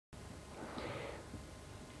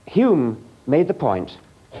Hume made the point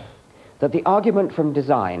that the argument from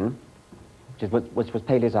design, which was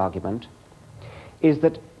Paley's argument, is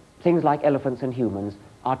that things like elephants and humans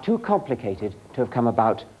are too complicated to have come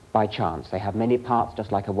about by chance. They have many parts,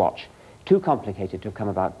 just like a watch. Too complicated to have come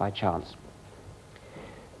about by chance.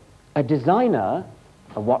 A designer,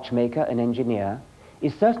 a watchmaker, an engineer,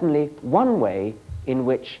 is certainly one way in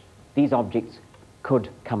which these objects could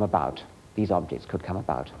come about. These objects could come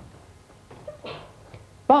about.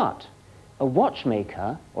 But a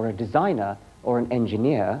watchmaker, or a designer, or an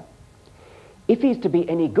engineer, if he's to be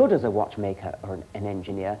any good as a watchmaker or an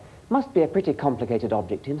engineer, must be a pretty complicated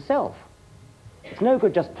object himself. It's no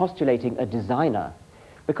good just postulating a designer,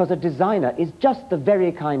 because a designer is just the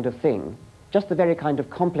very kind of thing, just the very kind of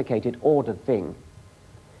complicated, ordered thing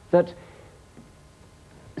that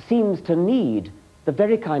seems to need the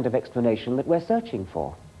very kind of explanation that we're searching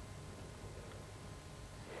for.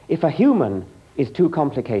 If a human is too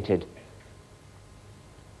complicated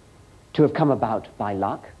to have come about by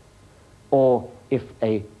luck, or if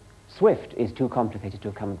a swift is too complicated to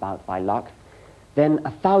have come about by luck, then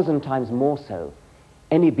 1,000 times more so,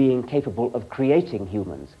 any being capable of creating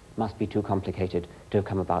humans must be too complicated to have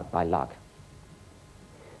come about by luck.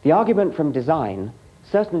 The argument from design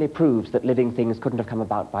certainly proves that living things couldn't have come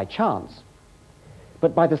about by chance,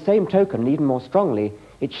 but by the same token, even more strongly,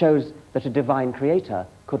 it shows that a divine creator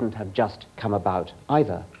couldn't have just come about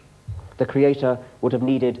either. The creator would have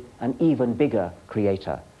needed an even bigger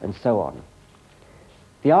creator, and so on.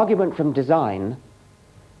 The argument from design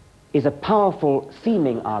is a powerful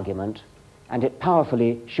seeming argument, and it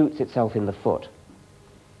powerfully shoots itself in the foot.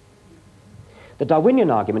 The Darwinian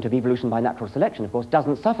argument of evolution by natural selection, of course,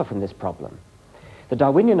 doesn't suffer from this problem. The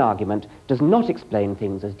Darwinian argument does not explain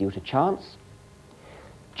things as due to chance.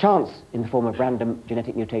 Chance, in the form of random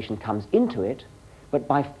genetic mutation, comes into it, but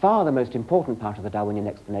by far the most important part of the Darwinian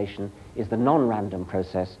explanation is the non-random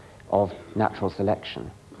process of natural selection.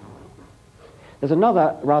 There's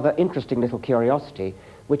another rather interesting little curiosity,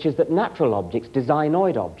 which is that natural objects,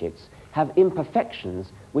 designoid objects, have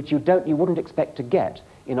imperfections which you wouldn't expect to get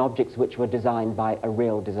in objects which were designed by a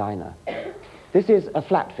real designer. This is a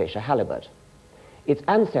flatfish, a halibut. Its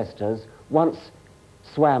ancestors once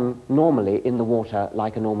swam normally in the water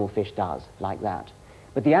like a normal fish does, like that.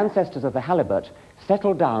 But the ancestors of the halibut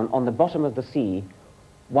settled down on the bottom of the sea,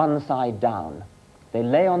 one side down. They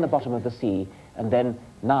lay on the bottom of the sea, and then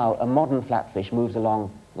now a modern flatfish moves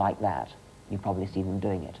along like that. You've probably seen them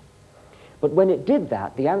doing it. But when it did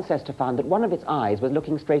that, the ancestor found that one of its eyes was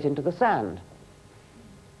looking straight into the sand.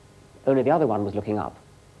 Only the other one was looking up.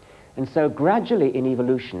 And so gradually in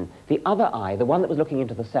evolution, the other eye, the one that was looking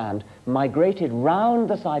into the sand, migrated round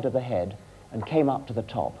the side of the head and came up to the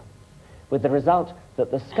top, with the result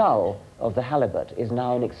that the skull of the halibut is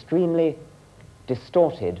now an extremely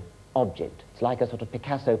distorted object. It's like a sort of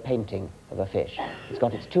Picasso painting of a fish. It's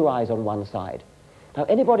got its two eyes on one side. Now,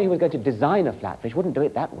 anybody who was going to design a flatfish wouldn't do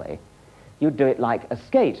it that way. You'd do it like a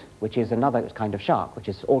skate, which is another kind of shark, which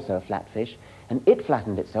is also a flatfish, and it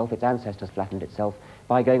flattened itself, its ancestors flattened itself,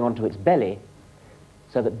 by going onto its belly,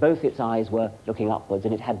 so that both its eyes were looking upwards,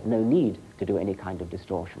 and it had no need to do any kind of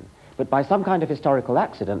distortion. But by some kind of historical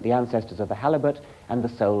accident, the ancestors of the halibut and the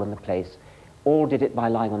sole and the plaice all did it by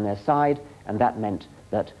lying on their side, and that meant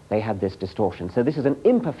that they had this distortion. So this is an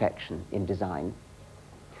imperfection in design,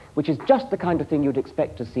 which is just the kind of thing you'd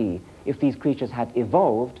expect to see if these creatures had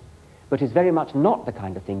evolved, but is very much not the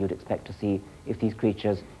kind of thing you'd expect to see if these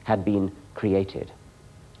creatures had been created.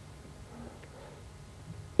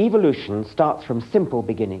 Evolution starts from simple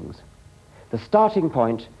beginnings. The starting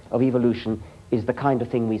point of evolution is the kind of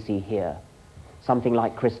thing we see here. Something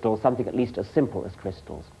like crystals, something at least as simple as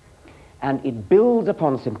crystals. And it builds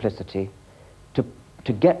upon simplicity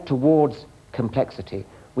to get towards complexity.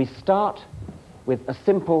 We start with a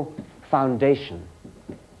simple foundation.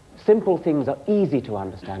 Simple things are easy to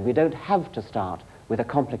understand. We don't have to start with a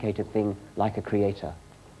complicated thing like a creator.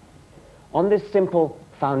 On this simple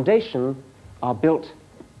foundation are built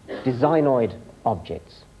designoid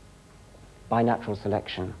objects by natural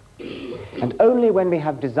selection. And only when we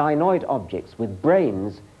have designoid objects with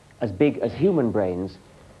brains as big as human brains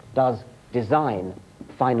does design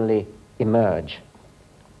finally emerge.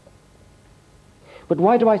 But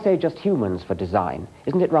why do I say just humans for design?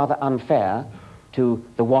 Isn't it rather unfair to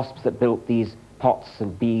the wasps that built these pots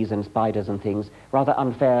and bees and spiders and things, rather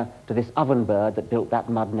unfair to this oven bird that built that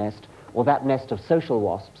mud nest, or that nest of social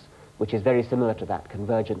wasps, which is very similar to that,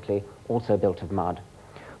 convergently, also built of mud?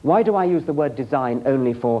 Why do I use the word design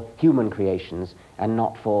only for human creations and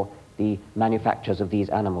not for the manufactures of these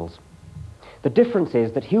animals? The difference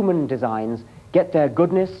is that human designs get their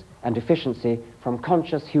goodness and efficiency from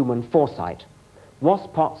conscious human foresight.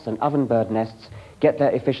 Wasp pots and ovenbird nests get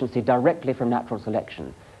their efficiency directly from natural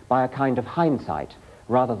selection, by a kind of hindsight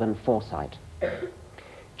rather than foresight.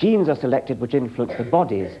 Genes are selected which influence the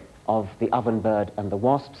bodies of the ovenbird and the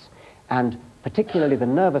wasps, and particularly the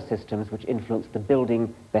nervous systems which influence the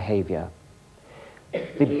building behavior.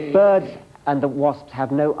 The birds and the wasps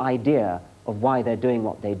have no idea of why they're doing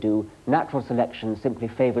what they do. Natural selection simply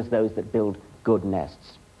favors those that build good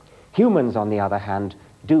nests. Humans, on the other hand,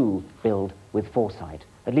 do build with foresight.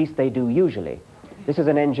 At least they do usually. This is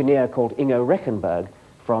an engineer called Ingo Rechenberg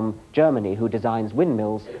from Germany who designs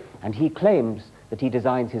windmills, and he claims that he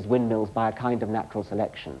designs his windmills by a kind of natural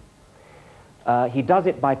selection. He does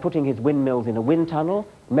it by putting his windmills in a wind tunnel,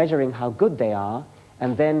 measuring how good they are,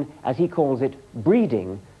 and then, as he calls it,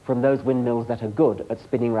 breeding from those windmills that are good at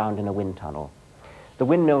spinning round in a wind tunnel. The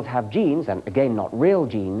windmills have genes, and again not real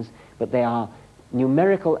genes, but they are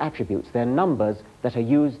numerical attributes. They're numbers that are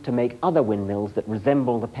used to make other windmills that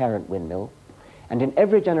resemble the parent windmill. And in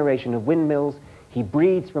every generation of windmills, he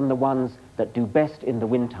breeds from the ones that do best in the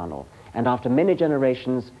wind tunnel. And after many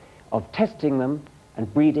generations of testing them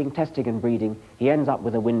and breeding, testing and breeding, he ends up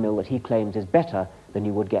with a windmill that he claims is better than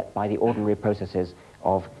you would get by the ordinary processes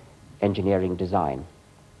of engineering design.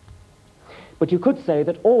 But you could say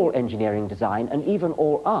that all engineering design, and even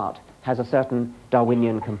all art, has a certain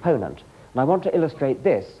Darwinian component. And I want to illustrate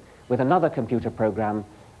this with another computer program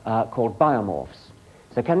called Biomorphs.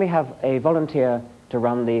 So can we have a volunteer to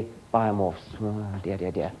run the Biomorphs? Oh,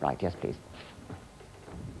 dear. Right, yes, please.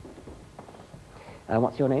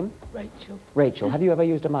 What's your name? Rachel. Rachel. Have you ever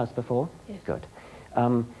used a mouse before? Yes. Good.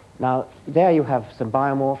 Now, there you have some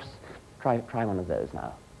biomorphs. Try one of those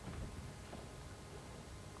now.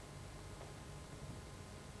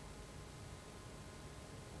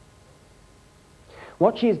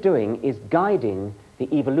 What she's doing is guiding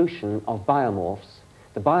the evolution of biomorphs.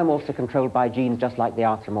 The biomorphs are controlled by genes just like the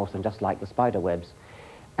arthropomorphs and just like the spider webs.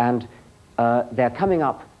 And they're coming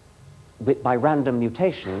up by random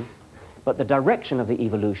mutation, but the direction of the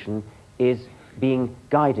evolution is being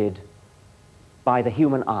guided by the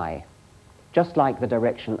human eye, just like the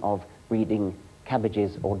direction of breeding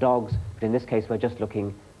cabbages or dogs, but in this case we're just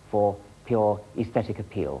looking for pure aesthetic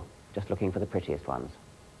appeal, just looking for the prettiest ones.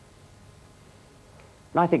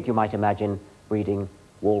 And I think you might imagine breeding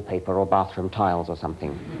wallpaper or bathroom tiles or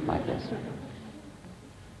something like this.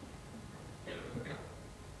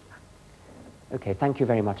 Okay, thank you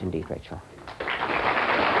very much indeed, Rachel.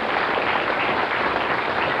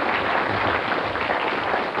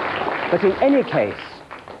 But in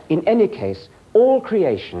any case, all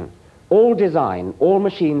creation, all design, all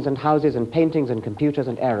machines and houses and paintings and computers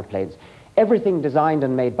and aeroplanes, everything designed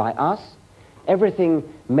and made by us, everything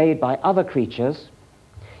made by other creatures,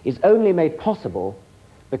 is only made possible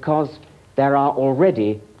because there are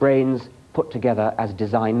already brains put together as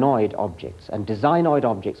designoid objects, and designoid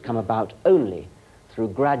objects come about only through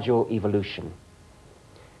gradual evolution.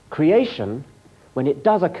 Creation, when it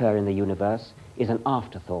does occur in the universe, is an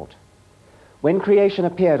afterthought. When creation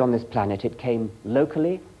appeared on this planet, it came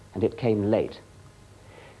locally and it came late.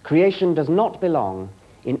 Creation does not belong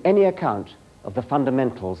in any account of the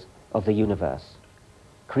fundamentals of the universe.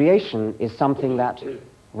 Creation is something that,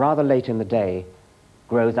 rather late in the day,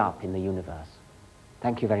 grows up in the universe.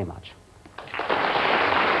 Thank you very much.